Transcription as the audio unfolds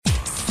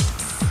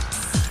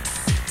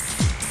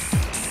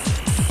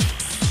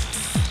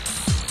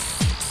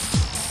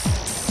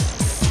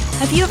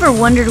Have you ever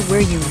wondered where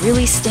you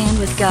really stand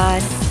with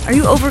God? Are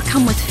you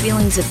overcome with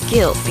feelings of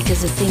guilt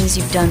because of things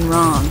you've done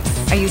wrong?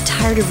 Are you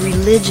tired of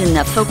religion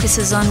that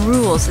focuses on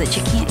rules that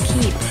you can't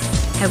keep?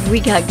 Have we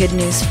got good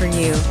news for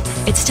you?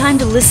 It's time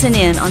to listen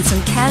in on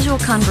some casual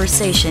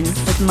conversation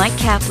with Mike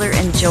Kapler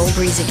and Joel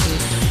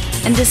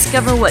Brueseke and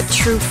discover what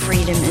true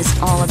freedom is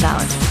all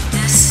about.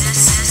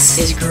 This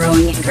is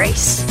Growing in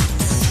Grace.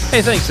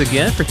 Hey, thanks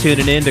again for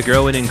tuning in to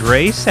Growing in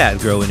Grace at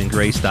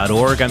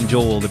growingingrace.org. I'm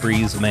Joel, the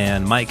Breeze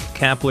Man. Mike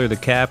Kapler, the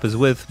Cap, is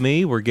with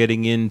me. We're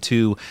getting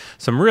into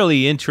some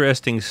really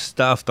interesting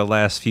stuff the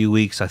last few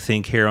weeks, I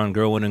think, here on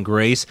Growing in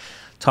Grace,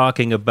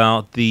 talking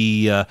about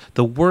the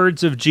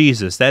words of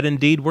Jesus, that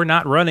indeed we're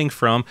not running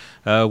from.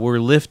 We're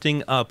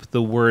lifting up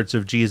the words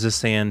of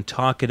Jesus and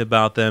talking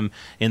about them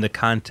in the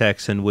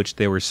context in which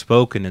they were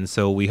spoken. And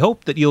so we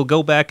hope that you'll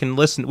go back and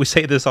listen. We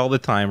say this all the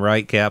time,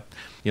 right, Cap?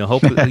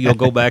 Hope that you'll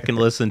go back and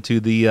listen to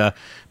the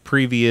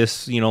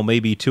previous,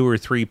 maybe 2 or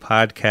 3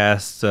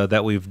 podcasts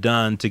that we've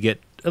done to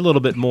get a little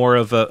bit more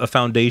of a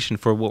foundation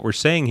for what we're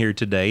saying here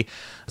today,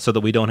 so that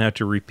we don't have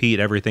to repeat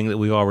everything that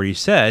we already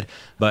said.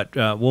 But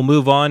we'll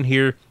move on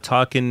here,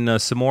 talking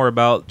some more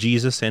about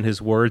Jesus and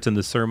his words in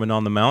the Sermon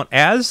on the Mount.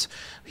 As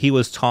he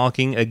was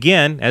talking,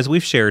 again, as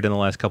we've shared in the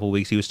last couple of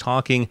weeks, he was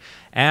talking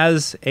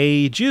as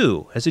a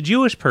Jew, as a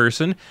Jewish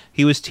person.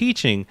 He was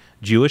teaching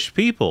Jewish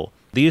people.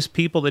 These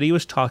people that he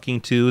was talking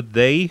to,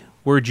 they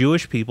were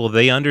Jewish people.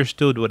 They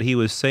understood what he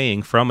was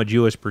saying from a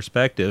Jewish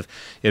perspective.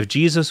 If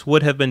Jesus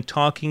would have been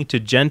talking to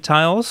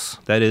Gentiles,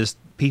 that is,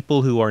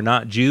 people who are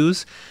not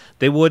Jews,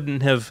 they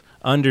wouldn't have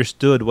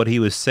understood what he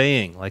was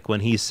saying. Like when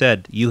he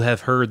said, "You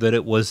have heard that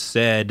it was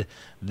said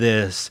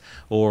this,"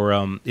 or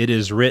 "it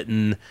is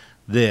written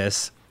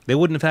this." They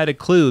wouldn't have had a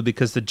clue,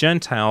 because the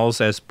Gentiles,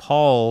 as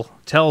Paul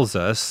tells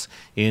us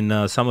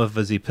in some of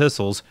his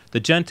epistles, the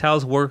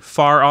Gentiles were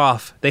far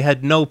off. They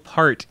had no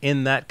part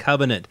in that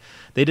covenant.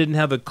 They didn't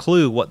have a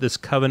clue what this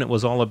covenant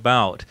was all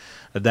about,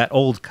 that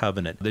old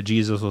covenant that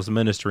Jesus was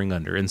ministering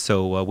under. And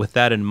so with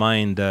that in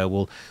mind,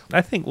 we'll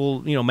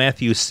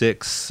Matthew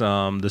 6,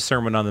 the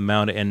Sermon on the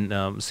Mount,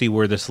 and see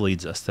where this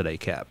leads us today,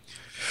 Cap.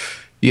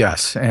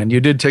 Yes, and you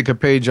did take a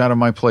page out of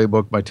my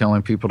playbook by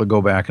telling people to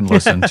go back and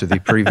listen to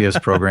the previous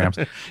programs.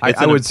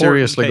 I would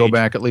seriously go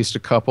back at least a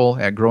couple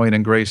at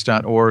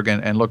growingingrace.org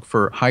and look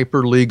for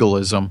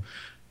hyper-legalism,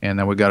 and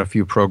then we've got a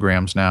few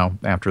programs now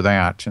after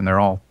that, and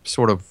they're all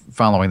sort of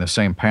following the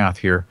same path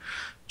here.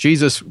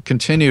 Jesus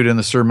continued in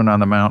the Sermon on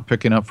the Mount,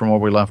 picking up from where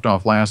we left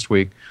off last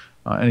week.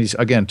 And he's,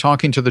 again,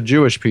 talking to the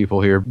Jewish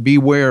people here.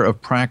 Beware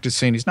of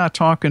practicing. He's not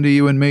talking to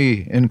you and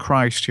me in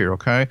Christ here,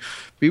 okay?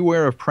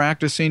 Beware of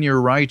practicing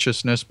your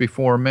righteousness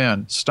before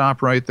men.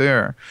 Stop right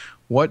there.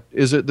 What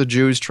is it the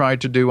Jews tried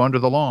to do under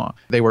the law?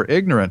 They were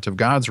ignorant of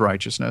God's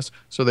righteousness,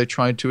 so they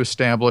tried to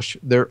establish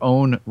their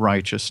own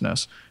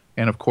righteousness.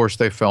 And of course,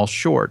 they fell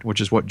short,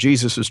 which is what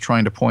Jesus is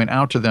trying to point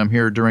out to them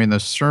here during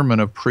this sermon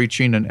of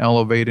preaching and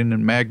elevating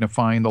and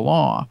magnifying the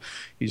law.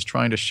 He's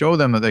trying to show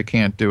them that they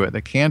can't do it.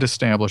 They can't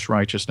establish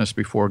righteousness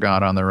before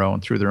God on their own,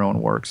 through their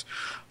own works.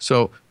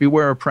 So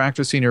beware of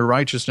practicing your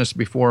righteousness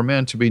before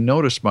men to be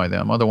noticed by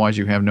them. Otherwise,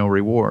 you have no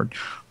reward.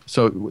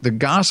 So the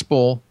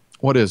gospel,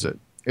 what is it?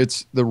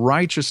 It's the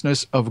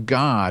righteousness of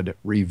God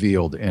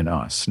revealed in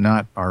us,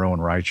 not our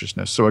own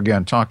righteousness. So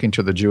again, talking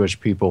to the Jewish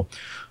people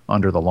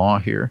under the law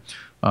here.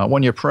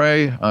 When you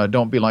pray,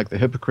 don't be like the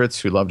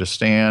hypocrites who love to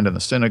stand in the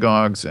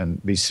synagogues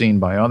and be seen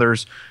by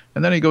others.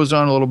 And then he goes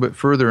on a little bit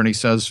further and he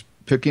says,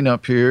 picking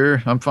up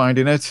here, I'm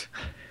finding it.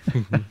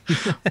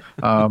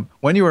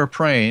 When you are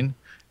praying,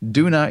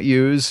 do not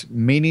use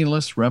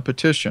meaningless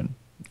repetition,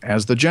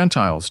 as the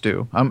Gentiles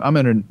do. I'm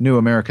in a New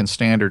American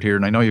Standard here,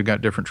 and I know you've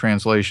got different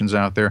translations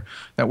out there.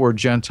 That word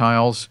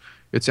Gentiles,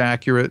 it's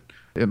accurate.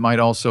 It might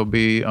also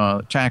be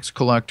tax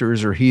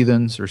collectors or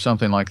heathens or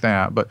something like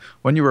that. But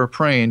when you are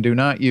praying, do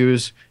not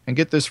use, and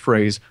get this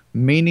phrase,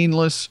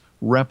 meaningless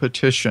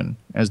repetition,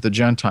 as the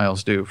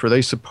Gentiles do, for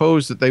they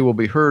suppose that they will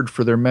be heard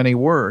for their many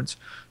words.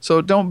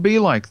 So don't be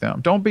like them.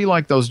 Don't be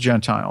like those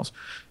Gentiles.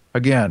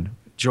 Again,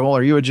 Joel,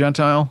 are you a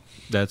Gentile?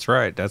 That's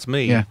right. That's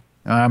me. Yeah,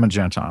 I'm a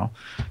Gentile.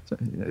 So,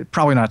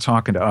 probably not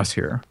talking to us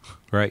here.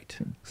 Right.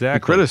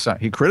 Exactly.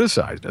 He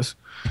criticized us.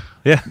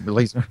 Yeah.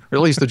 At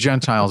least the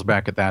Gentiles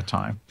back at that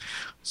time.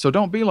 So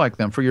don't be like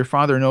them, for your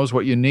Father knows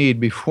what you need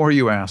before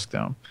you ask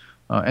them.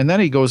 And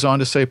then he goes on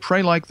to say,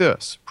 pray like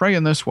this. Pray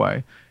in this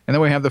way. And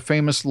then we have the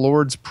famous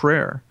Lord's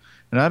Prayer.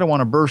 And I don't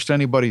want to burst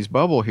anybody's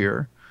bubble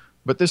here,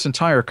 but this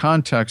entire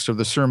context of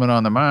the Sermon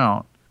on the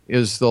Mount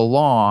is the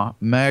law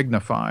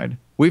magnified.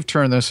 We've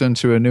turned this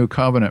into a new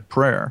covenant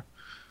prayer,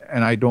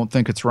 and I don't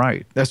think it's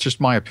right. That's just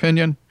my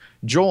opinion.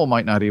 Joel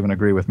might not even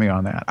agree with me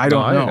on that. I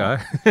don't know.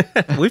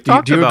 We've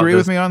talked do you about agree this.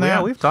 with me on that?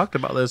 Yeah, we've talked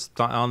about this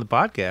on the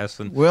podcast.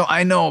 And well,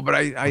 I know, but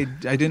I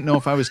didn't know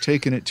if I was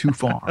taking it too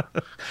far.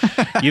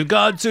 You've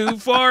gone too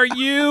far,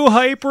 you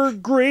hyper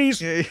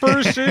grace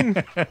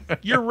person.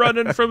 You're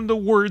running from the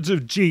words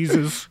of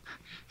Jesus.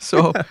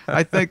 So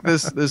I think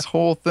this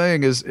whole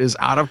thing is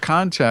out of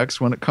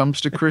context when it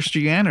comes to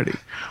Christianity.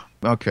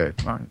 Okay,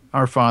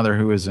 our Father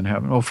who is in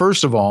heaven. Well,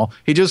 first of all,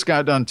 he just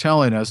got done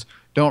telling us,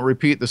 don't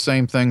repeat the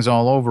same things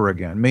all over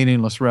again,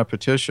 meaningless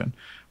repetition.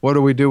 What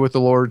do we do with the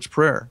Lord's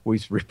Prayer?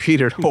 We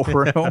repeat it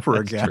over and over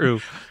That's again.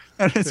 True.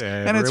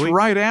 And it's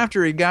right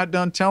after he got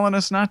done telling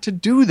us not to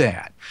do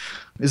that.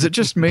 Is it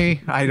just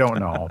me? I don't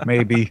know.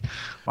 Maybe.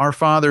 Our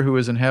Father who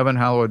is in heaven,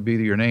 hallowed be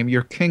your name.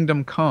 Your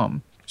kingdom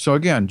come. So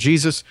again,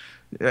 Jesus,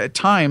 at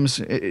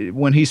times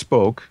when he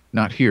spoke,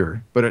 not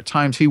here, but at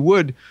times he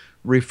would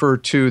refer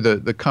to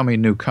the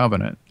coming new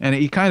covenant. And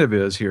he kind of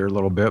is here a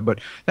little bit. But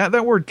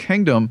that word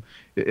kingdom,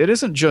 it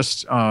isn't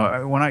just,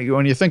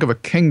 when you think of a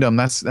kingdom,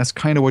 that's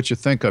kind of what you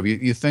think of.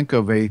 You think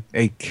of a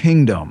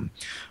kingdom,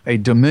 a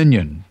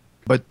dominion.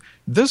 But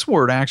this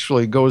word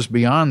actually goes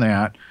beyond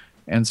that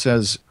and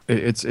says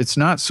it's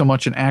not so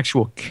much an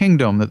actual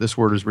kingdom that this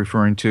word is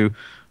referring to,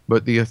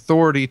 but the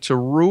authority to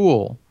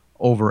rule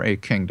over a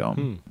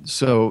kingdom.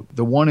 So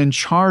the one in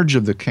charge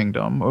of the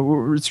kingdom,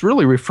 it's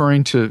really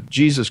referring to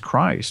Jesus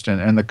Christ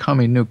and the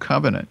coming new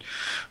covenant.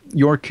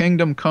 Your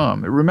kingdom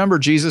come. Remember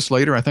Jesus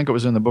later, I think it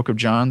was in the book of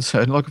John,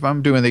 said, look, if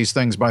I'm doing these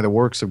things by the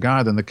works of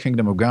God, then the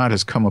kingdom of God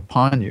has come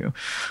upon you.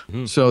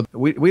 So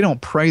we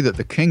don't pray that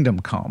the kingdom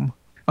come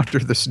under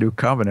this new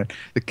covenant.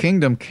 The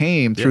kingdom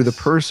came through the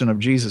person of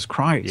Jesus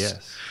Christ.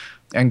 Yes.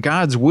 And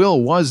God's will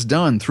was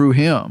done through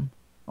him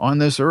on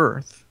this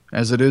earth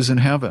as it is in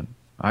heaven.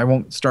 I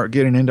won't start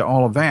getting into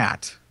all of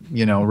that,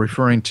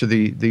 referring to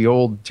the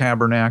old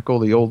tabernacle,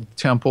 the old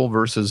temple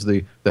versus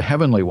the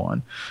heavenly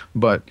one.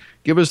 But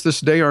give us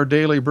this day our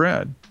daily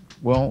bread.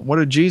 Well, what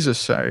did Jesus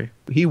say?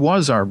 He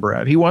was our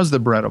bread. He was the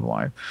bread of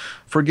life.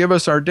 Forgive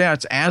us our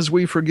debts as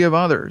we forgive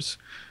others.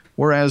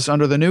 Whereas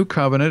under the new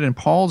covenant in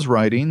Paul's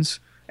writings,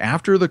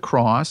 after the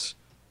cross,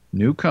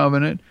 new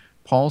covenant,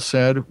 Paul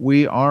said,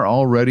 we are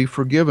already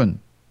forgiven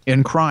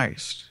in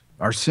Christ.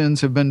 Our sins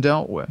have been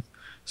dealt with.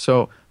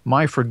 So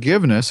my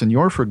forgiveness and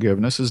your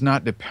forgiveness is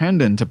not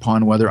dependent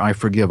upon whether I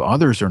forgive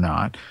others or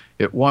not.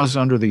 It was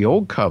under the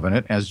old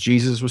covenant, as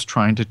Jesus was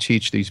trying to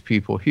teach these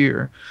people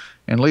here.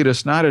 And lead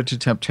us not into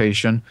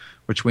temptation,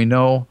 which we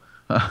know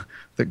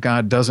that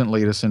God doesn't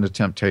lead us into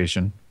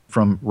temptation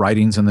from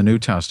writings in the New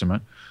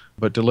Testament,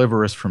 but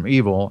deliver us from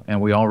evil.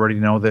 And we already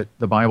know that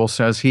the Bible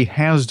says he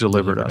has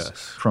delivered us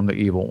from the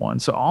evil one.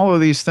 So all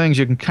of these things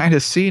you can kind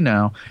of see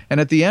now. And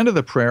at the end of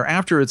the prayer,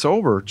 after it's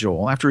over,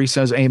 Joel, after he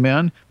says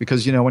amen,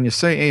 because, when you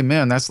say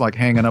amen, that's like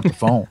hanging up the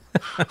phone.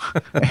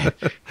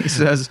 He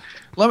says,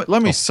 let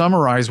me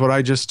summarize what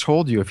I just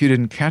told you if you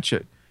didn't catch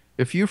it.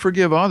 If you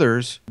forgive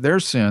others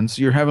their sins,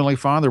 your heavenly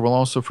Father will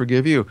also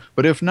forgive you.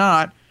 But if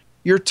not,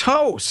 you're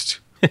toast.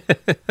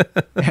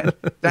 And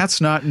that's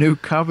not new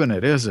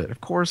covenant, is it? Of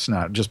course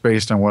not, just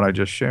based on what I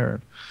just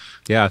shared.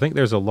 Yeah, I think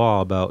there's a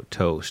law about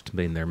toast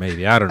being there,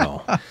 maybe. I don't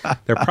know.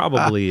 There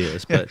probably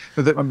is. But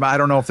I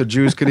don't know if the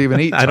Jews could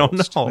even eat toast. I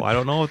don't know. I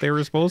don't know if they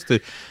were supposed to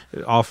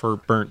offer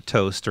burnt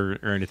toast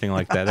or anything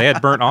like that. They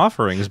had burnt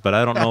offerings, but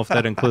I don't know if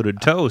that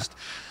included toast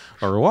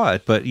or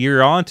what. But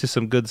you're on to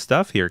some good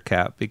stuff here,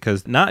 Cap,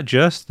 because not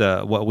just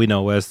what we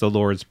know as the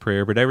Lord's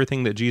Prayer, but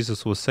everything that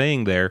Jesus was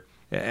saying there.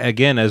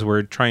 Again, as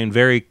we're trying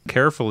very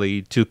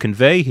carefully to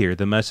convey here,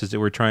 the message that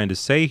we're trying to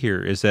say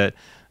here is that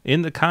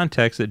in the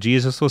context that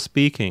Jesus was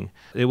speaking,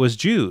 it was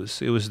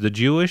Jews. It was the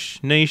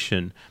Jewish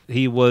nation.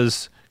 He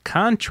was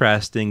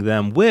contrasting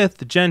them with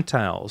the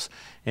Gentiles.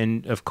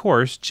 And of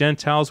course,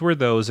 Gentiles were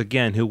those,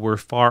 again, who were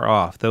far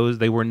off.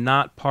 They were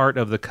not part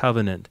of the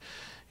covenant.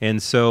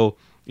 And so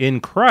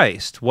in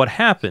Christ, what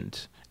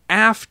happened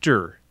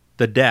after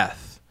the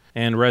death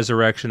and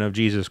resurrection of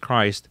Jesus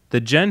Christ, the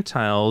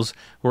Gentiles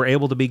were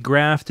able to be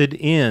grafted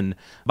in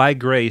by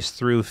grace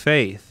through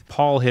faith.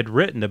 Paul had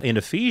written in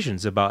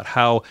Ephesians about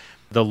how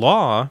the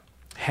law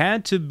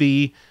had to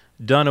be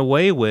done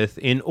away with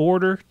in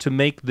order to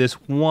make this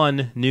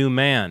one new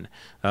man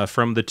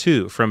from the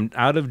two. From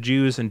out of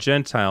Jews and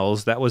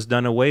Gentiles, that was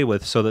done away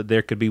with so that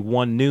there could be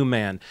one new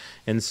man.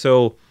 And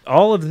so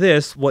all of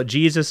this, what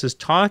Jesus is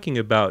talking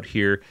about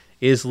here,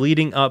 is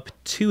leading up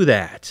to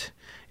that.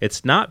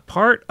 It's not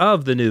part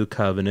of the new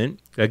covenant.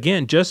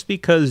 Again, just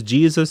because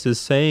Jesus is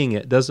saying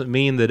it doesn't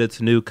mean that it's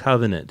new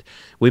covenant.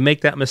 We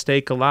make that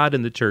mistake a lot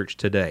in the church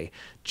today.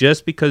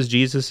 Just because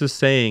Jesus is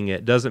saying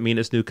it doesn't mean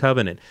it's new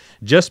covenant.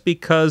 Just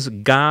because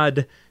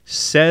God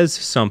says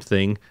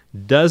something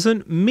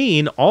doesn't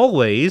mean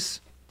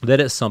always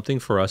that it's something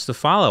for us to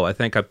follow. I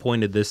think I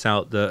pointed this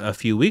out a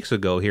few weeks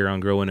ago here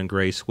on Growing in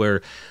Grace,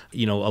 where,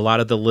 a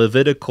lot of the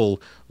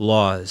Levitical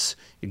laws,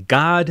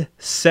 God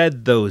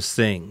said those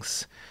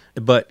things.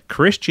 But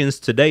Christians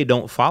today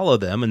don't follow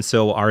them, and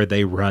so are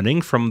they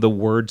running from the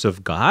words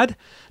of God?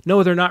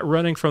 No, they're not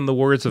running from the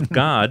words of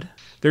God.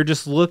 They're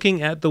just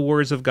looking at the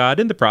words of God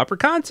in the proper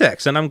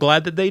context, and I'm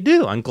glad that they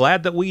do. I'm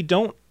glad that we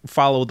don't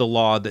follow the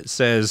law that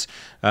says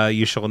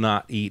you shall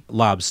not eat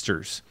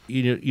lobsters.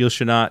 You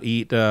should not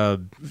eat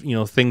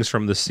things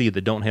from the sea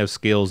that don't have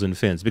scales and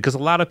fins, because a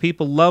lot of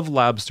people love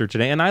lobster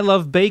today, and I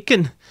love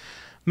bacon.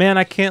 Man,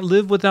 I can't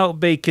live without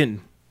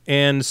bacon.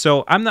 And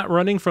so I'm not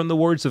running from the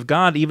words of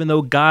God, even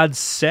though God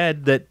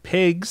said that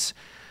pigs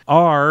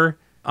are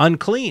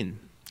unclean.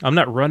 I'm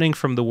not running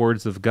from the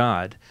words of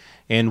God.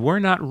 And we're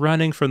not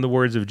running from the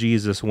words of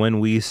Jesus when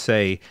we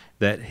say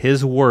that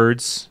his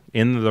words,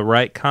 in the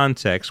right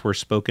context, were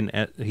spoken.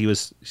 He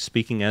was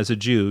speaking as a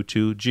Jew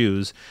to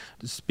Jews,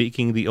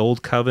 speaking the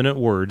old covenant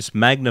words,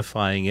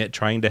 magnifying it,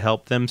 trying to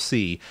help them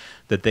see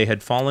that they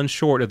had fallen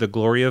short of the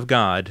glory of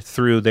God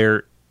through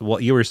their,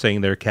 what you were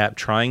saying there, Cap,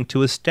 trying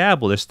to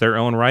establish their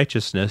own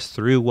righteousness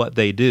through what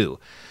they do.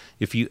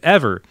 If you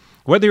ever,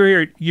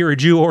 whether you're a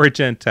Jew or a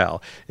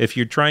Gentile, if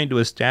you're trying to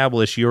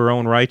establish your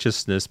own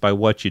righteousness by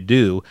what you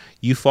do,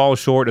 you fall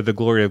short of the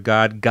glory of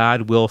God.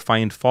 God will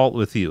find fault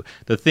with you.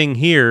 The thing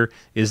here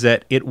is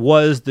that it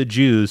was the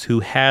Jews who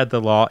had the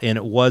law, and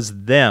it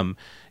was them.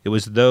 It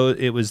was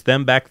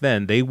them back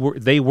then. They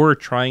were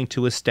trying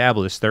to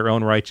establish their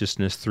own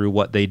righteousness through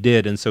what they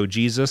did, and so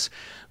Jesus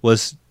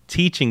was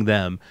teaching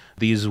them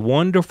these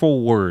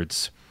wonderful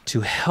words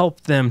to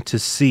help them to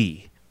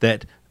see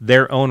that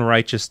their own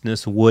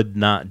righteousness would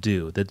not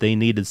do, that they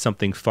needed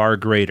something far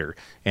greater.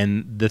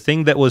 And the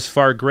thing that was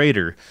far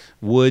greater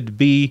would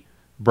be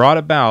brought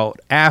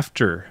about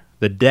after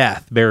the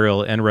death,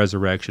 burial, and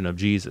resurrection of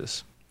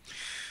Jesus.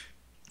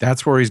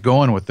 That's where he's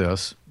going with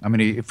this. I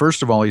mean,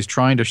 first of all, he's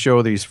trying to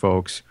show these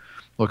folks,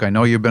 look, I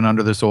know you've been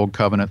under this old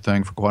covenant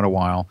thing for quite a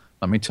while.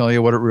 Let me tell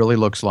you what it really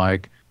looks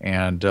like.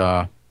 And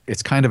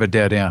it's kind of a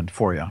dead end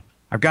for you.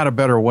 I've got a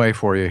better way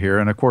for you here.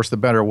 And of course, the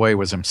better way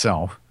was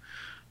himself.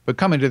 But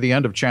coming to the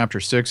end of chapter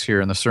 6 here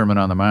in the Sermon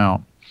on the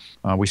Mount,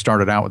 we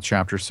started out with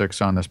chapter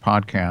 6 on this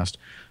podcast.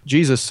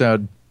 Jesus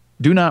said,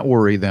 "Do not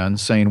worry then,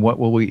 saying, what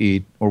will we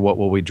eat, or what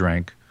will we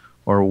drink,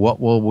 or what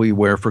will we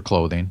wear for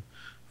clothing?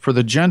 For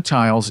the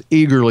Gentiles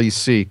eagerly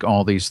seek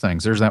all these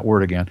things." There's that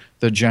word again,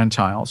 the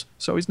Gentiles.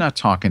 So he's not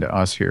talking to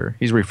us here.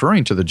 He's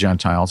referring to the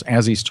Gentiles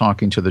as he's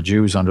talking to the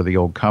Jews under the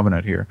old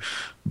covenant here.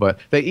 But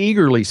they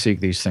eagerly seek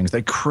these things.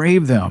 They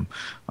crave them.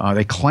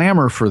 They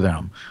clamor for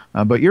them.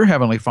 But your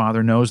heavenly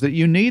Father knows that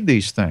you need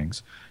these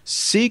things.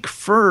 Seek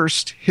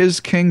first his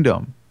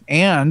kingdom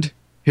and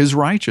his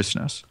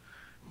righteousness.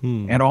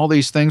 And all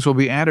these things will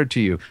be added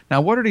to you.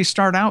 Now, what did he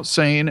start out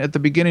saying at the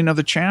beginning of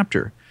the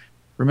chapter?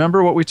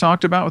 Remember what we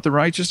talked about with the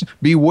righteousness?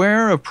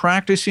 Beware of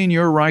practicing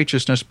your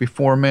righteousness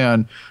before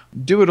men.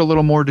 Do it a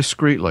little more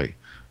discreetly.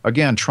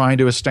 Again, trying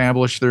to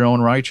establish their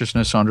own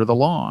righteousness under the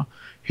law.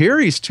 Here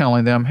he's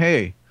telling them,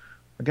 hey,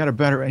 I got a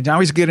better... Now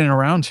he's getting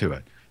around to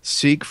it.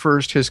 Seek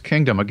first his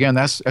kingdom. Again,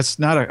 that's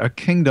not a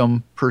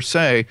kingdom per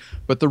se,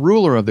 but the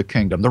ruler of the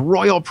kingdom, the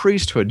royal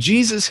priesthood,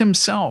 Jesus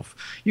himself.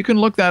 You can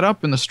look that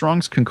up in the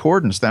Strong's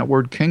Concordance, that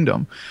word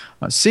kingdom.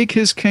 Seek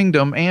his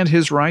kingdom and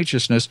his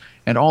righteousness,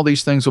 and all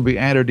these things will be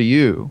added to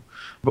you.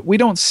 But we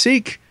don't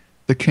seek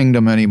the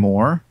kingdom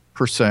anymore,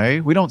 per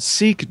se. We don't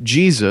seek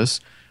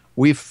Jesus.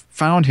 We've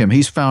found him.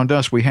 He's found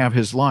us. We have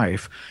his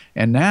life.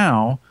 And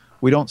now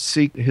we don't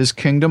seek his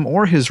kingdom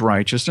or his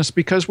righteousness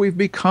because we've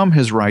become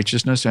his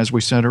righteousness, as we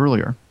said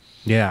earlier.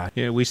 Yeah,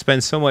 we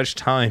spend so much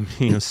time,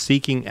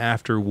 seeking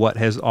after what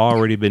has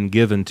already been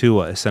given to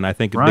us, and I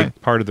think a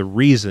big part of the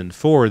reason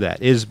for that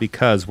is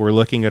because we're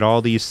looking at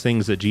all these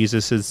things that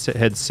Jesus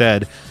had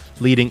said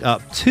leading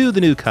up to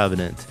the new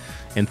covenant,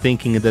 and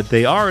thinking that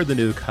they are the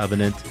new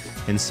covenant,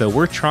 and so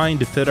we're trying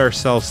to fit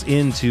ourselves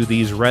into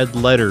these red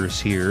letters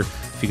here.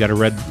 If you got a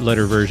red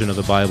letter version of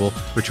the Bible,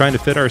 we're trying to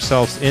fit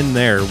ourselves in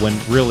there when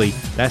really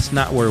that's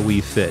not where we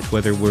fit,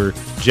 whether we're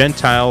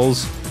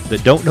Gentiles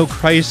that don't know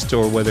Christ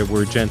or whether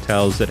we're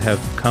Gentiles that have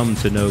come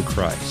to know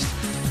Christ.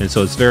 And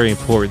so it's very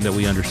important that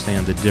we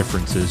understand the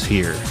differences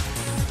here.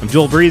 I'm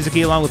Joel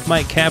Brueseke along with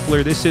Mike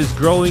Kapler. This is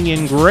Growing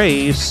in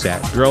Grace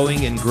at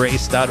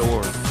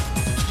growingingrace.org.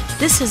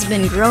 This has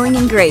been Growing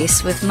in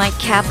Grace with Mike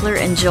Kapler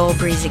and Joel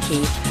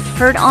Brueseke,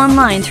 heard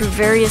online through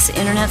various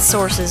internet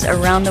sources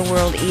around the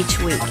world each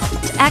week.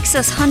 To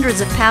access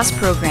hundreds of past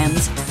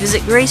programs,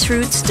 visit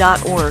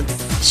graceroots.org.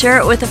 Share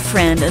it with a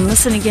friend and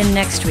listen again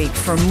next week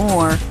for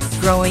more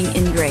Growing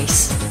in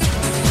Grace.